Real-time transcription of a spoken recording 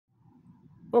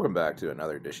Welcome back to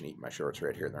another edition of Eat My Shorts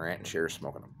right here in the Rant and Share,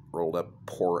 smoking a rolled up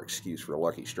poor excuse for a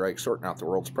lucky strike, sorting out the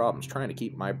world's problems, trying to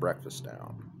keep my breakfast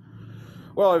down.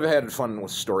 Well, I've had fun with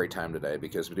story time today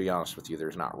because, to be honest with you,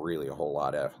 there's not really a whole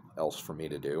lot else for me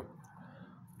to do.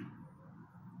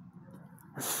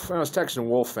 When I was texting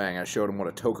Wolfang, I showed him what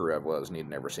a Tokarev was, and he'd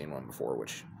never seen one before,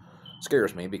 which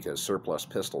scares me because surplus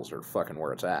pistols are fucking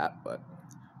where it's at, but,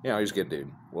 he's a good dude.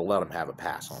 We'll let him have a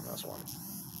pass on this one.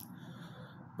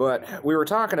 But we were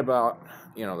talking about,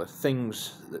 the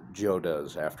things that Joe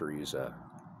does after he's a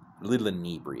little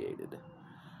inebriated.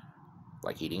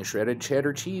 Like eating shredded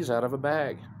cheddar cheese out of a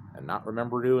bag and not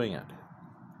remember doing it.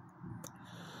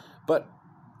 But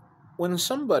when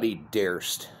somebody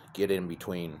dares get in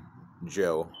between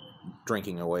Joe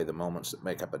drinking away the moments that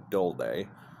make up a dull day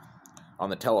on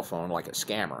the telephone like a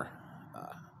scammer,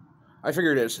 I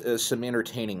figured as some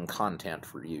entertaining content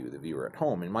for you, the viewer at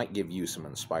home, it might give you some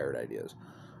inspired ideas.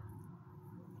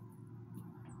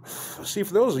 See,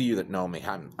 for those of you that know me,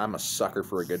 I'm a sucker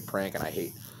for a good prank, and I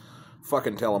hate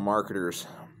fucking telemarketers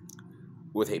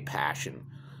with a passion.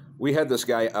 We had this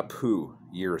guy Apu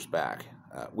years back.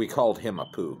 We called him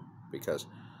Apu because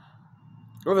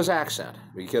of his accent.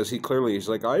 Because he's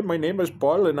like, my name is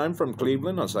Paul and I'm from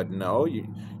Cleveland. I was like, no,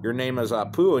 your name is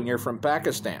Apu and you're from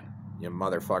Pakistan, you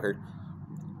motherfucker.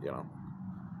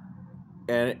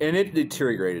 And it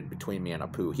deteriorated between me and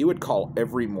Apu. He would call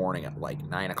every morning at like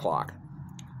 9 o'clock.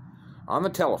 On the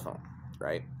telephone,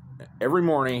 right? Every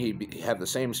morning he'd have the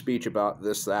same speech about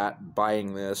this, that,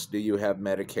 buying this, do you have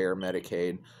Medicare,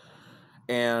 Medicaid?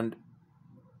 And,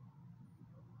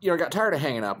 I got tired of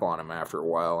hanging up on him after a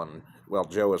while, and,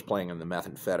 Joe was playing in the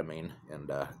methamphetamine and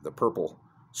the purple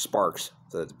sparks,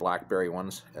 the blackberry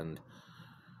ones, and,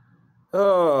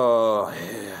 I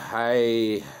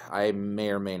may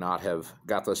or may not have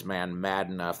got this man mad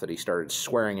enough that he started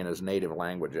swearing in his native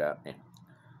language at me.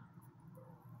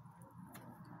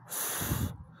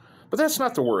 But that's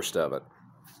not the worst of it.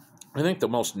 I think the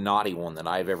most naughty one that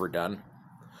I've ever done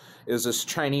is this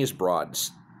Chinese broad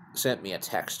sent me a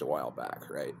text a while back,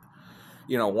 right?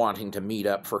 Wanting to meet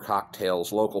up for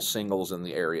cocktails, local singles in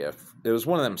the area. It was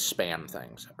one of them spam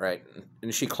things, right?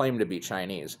 And she claimed to be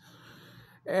Chinese.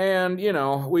 And,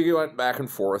 we went back and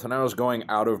forth, and I was going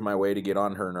out of my way to get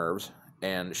on her nerves,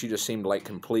 and she just seemed like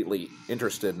completely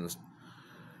interested and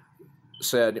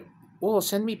said, well,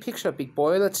 send me a picture, big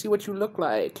boy. Let's see what you look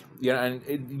like.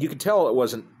 And you could tell it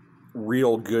wasn't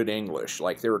real good English.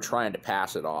 Like, they were trying to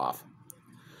pass it off.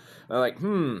 And I'm like,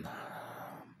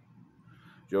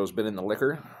 Joe's been in the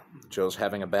liquor. Joe's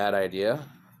having a bad idea.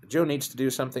 Joe needs to do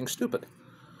something stupid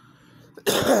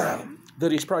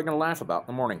that he's probably going to laugh about in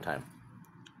the morning time.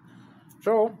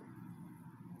 So,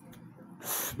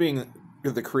 being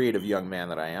the creative young man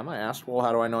that I am, I asked, well,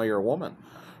 how do I know you're a woman?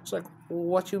 It's like, well,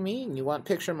 what you mean? You want a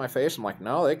picture of my face? I'm like,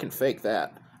 no, they can fake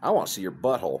that. I want to see your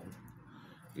butthole.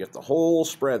 You get the whole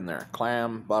spread in there.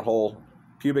 Clam, butthole,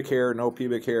 pubic hair, no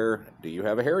pubic hair. Do you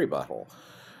have a hairy butthole?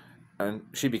 And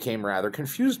she became rather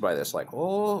confused by this. Like,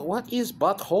 oh, what is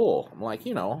butthole? I'm like,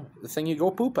 the thing you go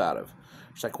poop out of.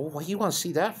 She's like, well, what do you want to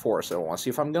see that for? So I want to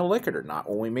see if I'm going to lick it or not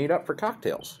when we meet up for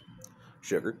cocktails.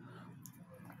 Sugar.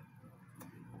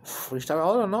 She's like,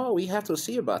 oh, no, we have to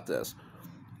see about this.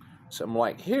 So I'm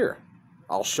like, here,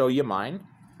 I'll show you mine,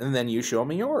 and then you show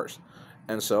me yours.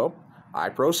 And so I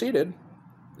proceeded,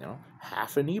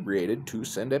 half inebriated, to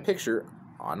send a picture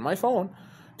on my phone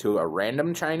to a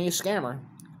random Chinese scammer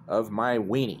of my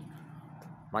weenie,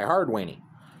 my hard weenie.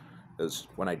 Because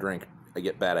when I drink, I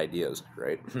get bad ideas,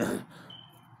 right?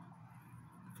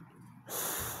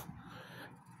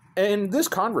 And this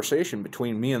conversation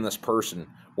between me and this person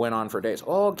went on for days.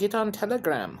 Oh, get on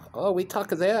Telegram. Oh, we talk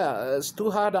there. It's too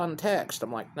hard on text.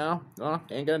 I'm like, no,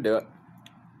 ain't gonna do it.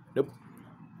 Nope.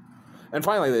 And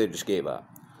finally, they just gave up.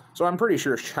 So I'm pretty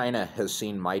sure China has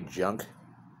seen my junk,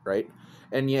 right?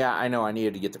 And yeah, I know I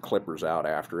needed to get the clippers out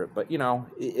after it, but,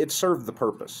 it served the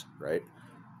purpose, right?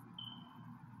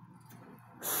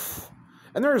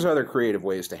 And there's other creative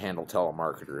ways to handle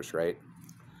telemarketers, right?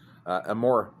 A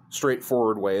more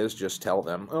straightforward way is just tell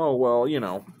them, oh, well,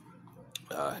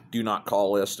 do not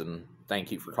call list and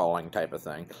thank you for calling type of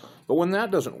thing. But when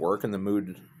that doesn't work and the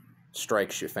mood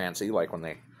strikes you fancy, like when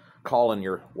they call and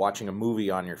you're watching a movie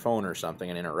on your phone or something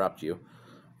and interrupt you,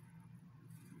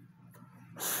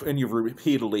 and you've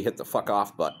repeatedly hit the fuck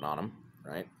off button on them,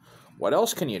 right? What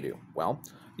else can you do? Well,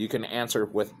 you can answer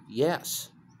with yes,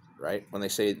 right? When they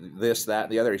say this, that,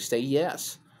 the other, you say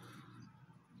yes.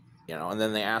 And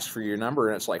then they ask for your number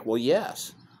and it's like, well,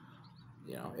 yes.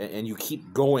 And you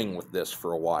keep going with this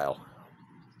for a while.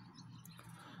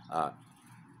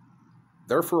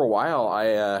 there for a while,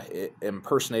 I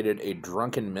impersonated a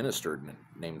drunken minister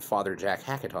named Father Jack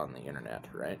Hackett on the internet,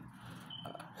 right?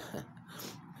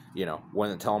 You know, when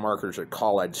the telemarketers would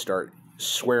call, I'd start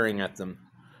swearing at them,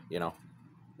 you know,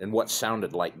 in what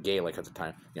sounded like Gaelic at the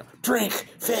time. You know, drink,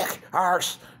 fick,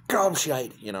 arse,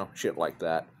 gobshite, you know, shit like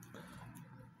that.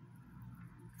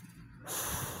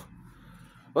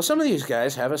 Well, some of these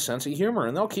guys have a sense of humor,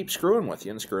 and they'll keep screwing with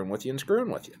you and screwing with you and screwing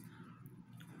with you.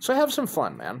 So have some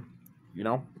fun, man. You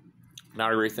know,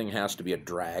 not everything has to be a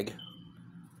drag.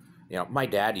 You know, my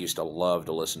dad used to love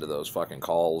to listen to those fucking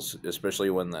calls, especially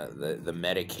when the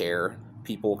Medicare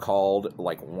people called,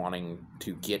 like, wanting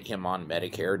to get him on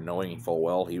Medicare, knowing full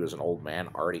well he was an old man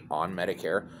already on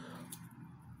Medicare.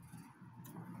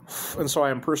 And so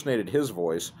I impersonated his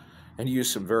voice and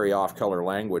used some very off-color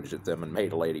language at them and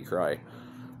made a lady cry,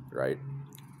 right?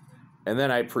 And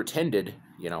then I pretended,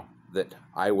 you know, that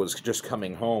I was just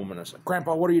coming home, and I was like,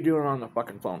 Grandpa, what are you doing on the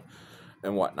fucking phone?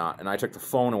 And whatnot. And I took the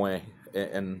phone away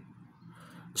and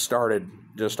started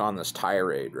just on this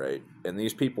tirade, right? And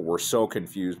these people were so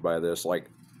confused by this. Like,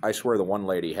 I swear the one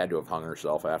lady had to have hung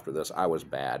herself after this. I was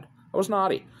bad. I was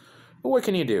naughty. But what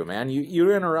can you do, man?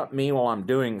 You interrupt me while I'm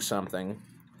doing something,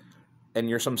 and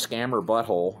you're some scammer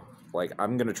butthole. Like,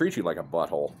 I'm going to treat you like a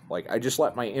butthole. Like, I just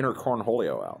let my inner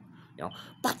cornholio out. You know,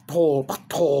 butthole,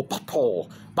 butthole,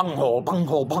 butthole, bunghole,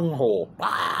 bunghole, bunghole,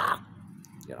 ah!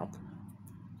 You know.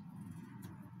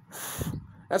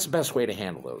 That's the best way to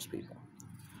handle those people.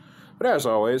 But as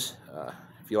always,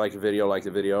 if you like the video, like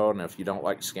the video, and if you don't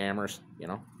like scammers, you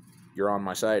know, you're on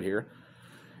my side here.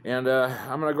 And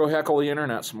I'm going to go heckle the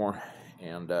internet some more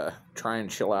and try and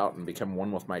chill out and become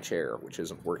one with my chair, which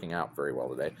isn't working out very well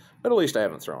today. But at least I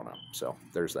haven't thrown up, so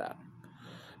there's that.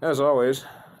 As always,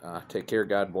 take care,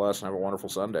 God bless, and have a wonderful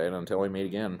Sunday. And until we meet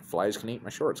again, flies can eat my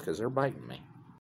shorts because they're biting me.